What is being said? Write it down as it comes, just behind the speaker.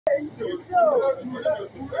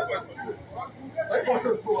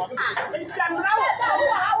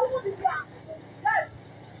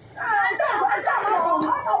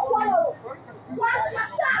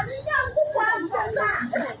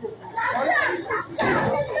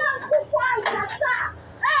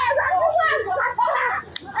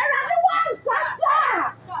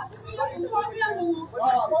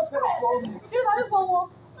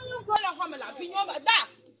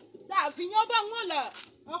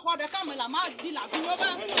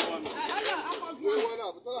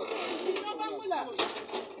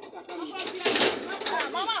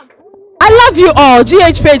I love you all.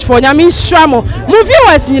 GhPage for Nyami Shramo. Move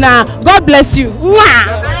viewers, God bless you.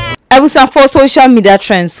 Ebusa for social media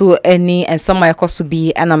trends so any and some my cost to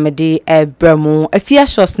be anamede bremo afia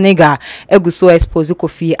shots nigga eguso expose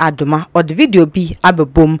Kofi Adoma or the video be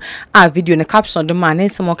abebom a video ne caption the man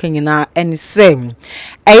some nyina any same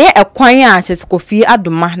eye ekwan a chese Kofi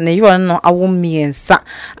Adoma na yoro no awom miensa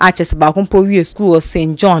a chese ba kompo wie school of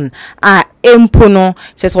St John a empo no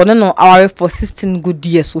chese one no aware for 16 good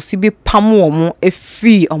years so si be pam omo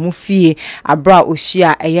efi omo fie abra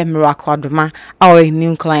ohia eye miracle Adoma our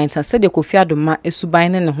new client said the Kofi Adoma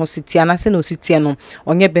esuban ne ho sitia na se no sitia no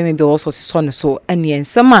onye beme be wo so so ene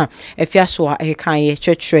ensem a afia Schwar kan ye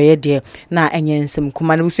twetwe de na enye ensem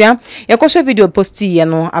kuma na busia ye kwhwe video post ye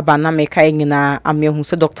no aba na meka nyina amehu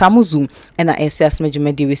se Dr. Muzu ena SS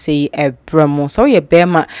majumedi we say bremo so ye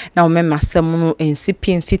bema na o mema sem no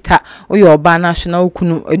ensipin sita o ye oba national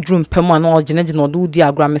kunu adrum pem ana o gene odo di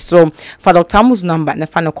agramesro fa Dr. Muzu number na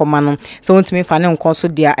fa ne koma no so wontimi fa ne nkonso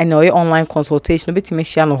dia ena o ye online consultation betimi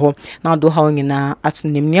hia no ho na do ha nyina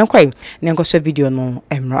atunim ne kwai ne nkohwe video no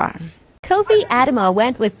emra. Kofi Adoma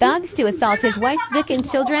went with thugs to assault his wife, Vic, and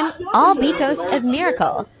children, all because of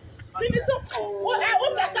miracle.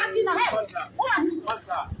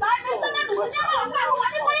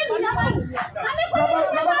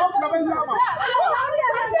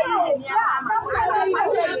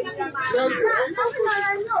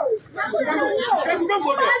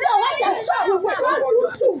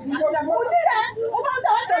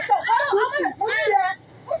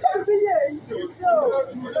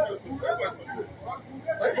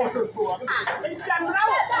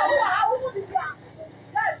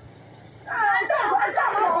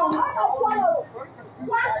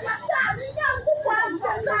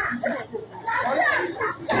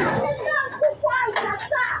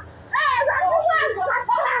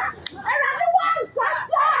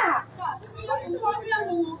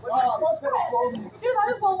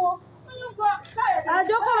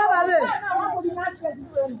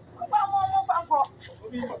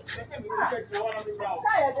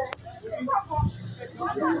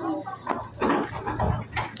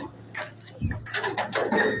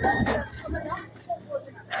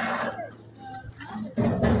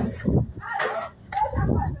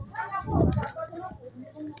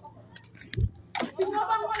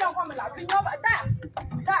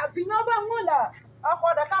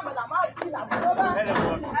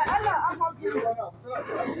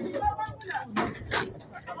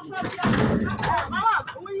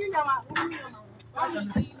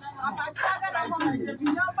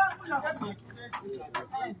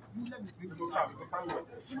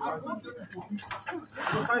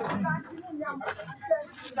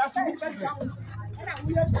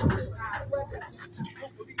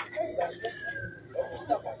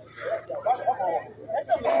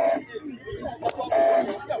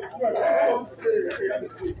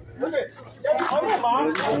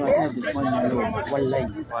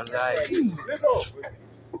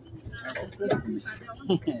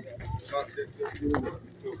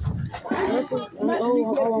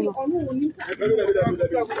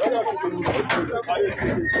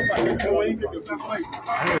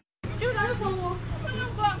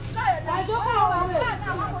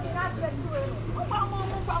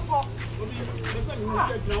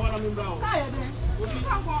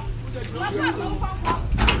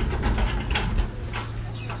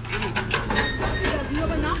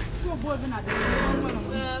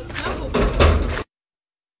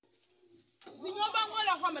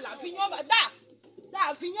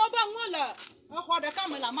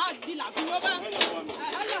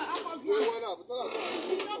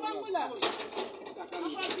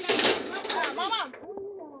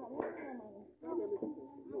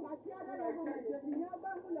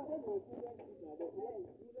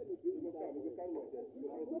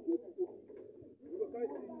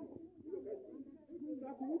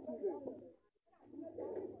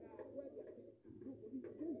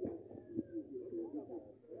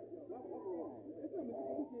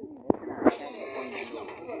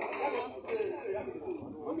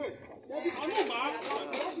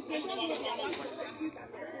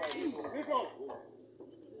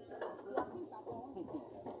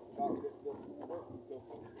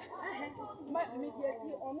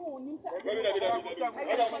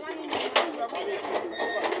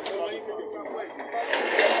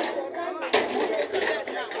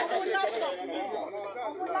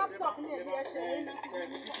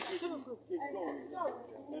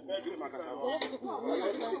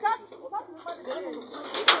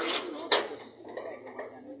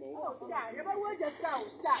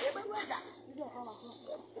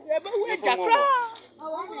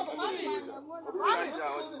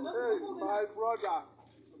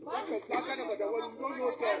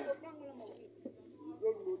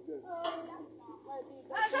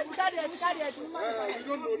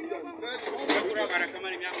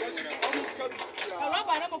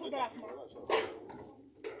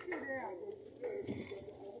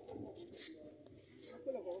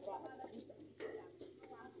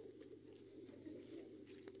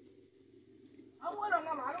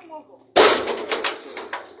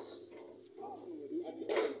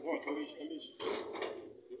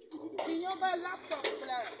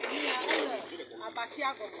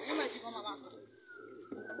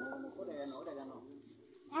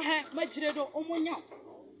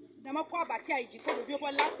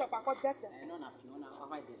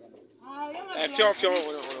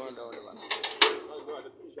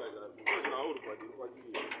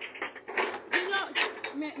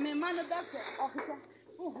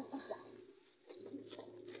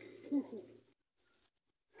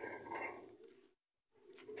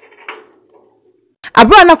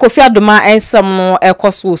 Abrana Kofi Adoma no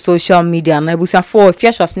ekoso social media na ebusiafo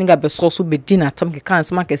fiashas niga beso so bedina atam ke kan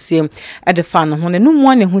sama kese e de fa no ho ne no mu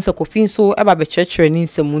ane hu se Kofi so eba be churchere ni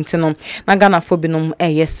nsem nti no na Ghana fo binom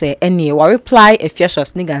yese ene wa reply e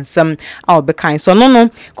fiashas niga nsem a obe kan so no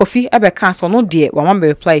Kofi ebe kan so no de wa ma be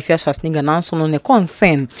reply e fiashas niga na so no ne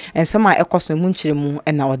concern ensem a ekoso mu nchire mu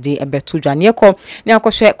e na ode ebe to dwane ekọ ne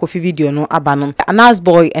akọhwe Kofi video no aba no Anas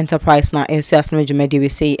Boy Enterprise na ensias no dwumade we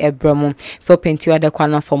say ebramo so penti de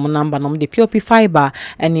kwana for number nom de POP fiber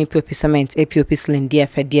and POP cement POP sling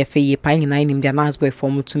DF ye pa nyina nim de Anas Boy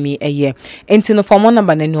form to me eye enti no form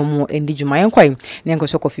number na no mo endi djuma yenkwai ne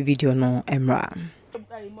nkosho Kofi video no emra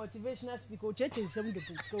motivational speaker church nsem de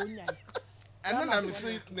ko nya and na me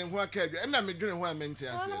say ne ho akadu and na me dwene ho amenti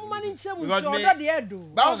ase mani nchemu so do de edo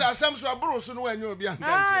ba wo asem so aboro so no wanyo obi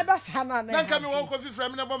anka ba sa na na nka me won Kofi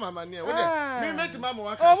frame na bo mama ne wo de me meti mama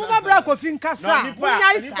wa kasa o mo bra Kofi nkasa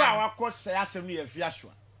nya isa nipa wa ko se asem ne afia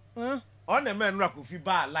Schwar on the man Kofi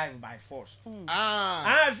ba line by force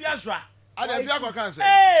afia Schwar ada afia ko kan se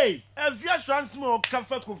afia Schwar nsmo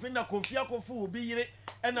kafa Kofi na Kofi akofu obi yire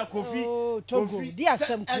ena Kofi di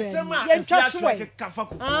asem kwen yentwa so kafa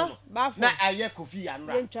Kofi na aye Kofi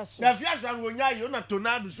anra na afia Schwar wonya yo na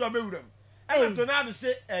tornado so abewuram ena tornado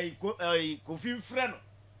se Kofi frɛ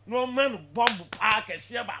no man bomb pa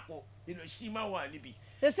kese ba ko Hiroshima wa ni bi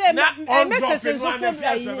they say message so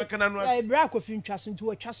say bra Kofi ntwa so nti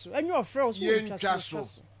watwa so enyo ofre so ntwa so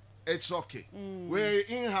it's okay we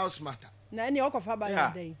in house matter na any okofa ba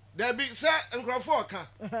ya dey there be say nkrofo ka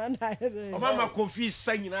o mama Kofi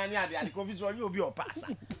sanyina ni ade Kofi so onye obi opasa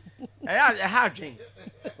e ha dwen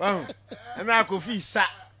wow e na Kofi sa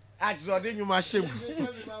ajo de nyuma shemu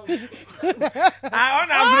I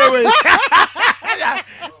on every way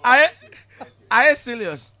I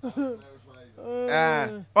serious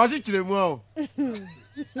o si chire mu o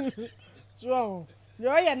so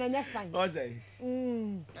yo ya na nya fine okay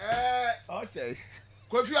okay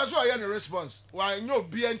Kofi aso ya no response wa nyo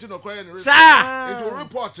bi enti no koye no response into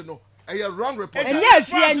report no a wrong report enya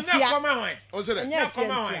fiantia o se enya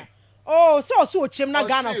fiantia oh so ochem na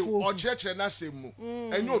Ghana fo o chire na sem mu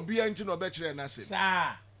enya obi enti no be chire na sem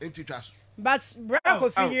sa enti twaso but bra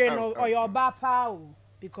Kofi here no or your papa o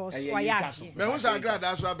because why ya me hu sa grad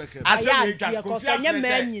aso abeke asem twaso Kofi anya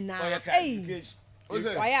man nyina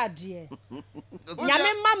why ya de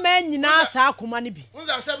nyame mama nyina sa akoma ne bi hu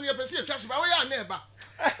sa asem ye pese twaso ba wo ya na eba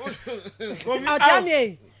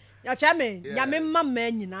Achame, nyame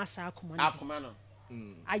mama nyina sa akoma no.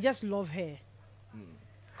 I just love her.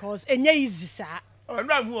 Cause enye easy sa.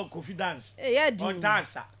 Enra hu Kofi dance. On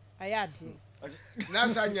dance. Ayade.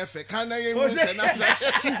 Nasa nyefe kana ye hu se nasa.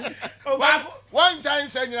 One time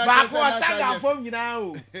say nyina ba ko sanga fom nyina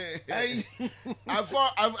o.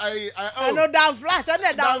 I know down flat,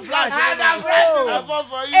 down flat. I fall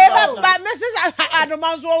for you. But Mrs.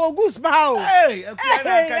 Adoma so goose ba o. Hey,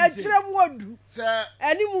 akira mu odu. Say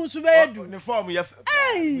ani mu so be edu. Ne form ye.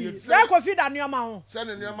 Hey, ya Kofi da nioma ho. Say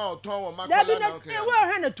ne nioma o ton wo makola na okay. E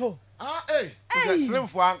we he ne to. slim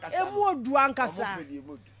for ankasa emu odu ankasa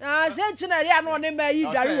sentina ria no ne ma yi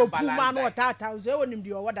dware wo puma no tata ze wonim di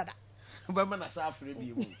owo dada ba ma na sa afre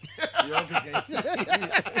bi emu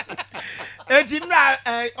etina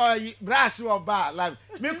brass wo ba live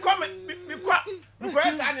me comment me kwa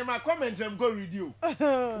esa ne ma comments am go read you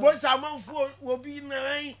bo sa manfo wo bi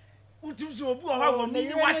nan utim so obu oha wo mi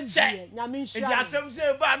ni wa che e dia sem se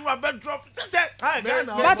ba no ba drop se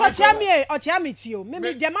but ochia me tio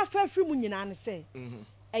me dem afa free mu nyina ne se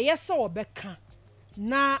eye se obeka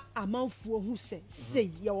na amanfo hu se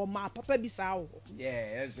sei ye wo ma papa bi sa wo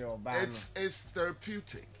yes o ba no it's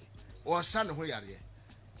therapeutic or san ho yare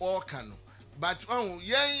or can but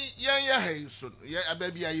yen hey so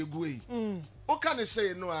ababi ayegu yi o can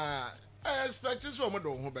say no I expect so mo do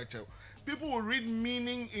ho better. People will read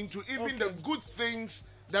meaning into even the good things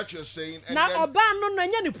that you're saying. And now, oba no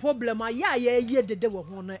any problem. Ye dede wo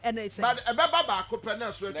ho no. But baba ba ko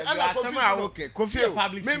pena so. And okay. Kofi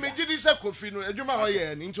public. Me gidi say Kofi no. Adwuma ho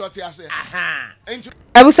ye ni into ate ase.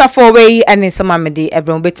 Ebusa for we and some amede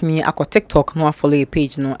ebron betimi akọ TikTok no follow your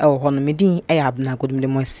page no e ho no medin e abna godum de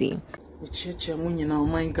mo see. Cheche mu nyina o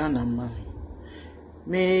man Ghana ma.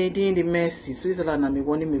 Me din the Mercy Switzerland na me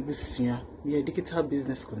woni me busua. Me a digital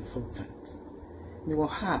business consultant. Me wo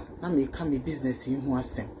ha na me ka me business yi ho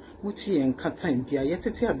asem. Muti en ka time bia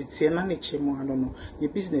yetete abitie na ne chemo ano no. Ye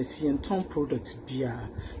business yi en ton product bia.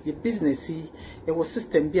 Ye business yi e wo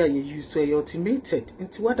system bia ye use so ye automated.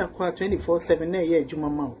 Nti wada kwa 24/7 na ye adwuma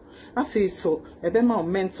ma wo. Afi so ebe ma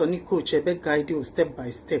mentor ni coach ebe guide you step by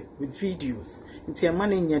step with videos. Nti e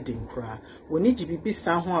mane nya den kra. Woni GBB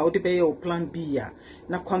sa ho a wo de be ye plan B ya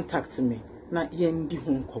na contact me. Na yendi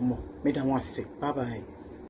ho nkomo. Meda wase. Bye bye.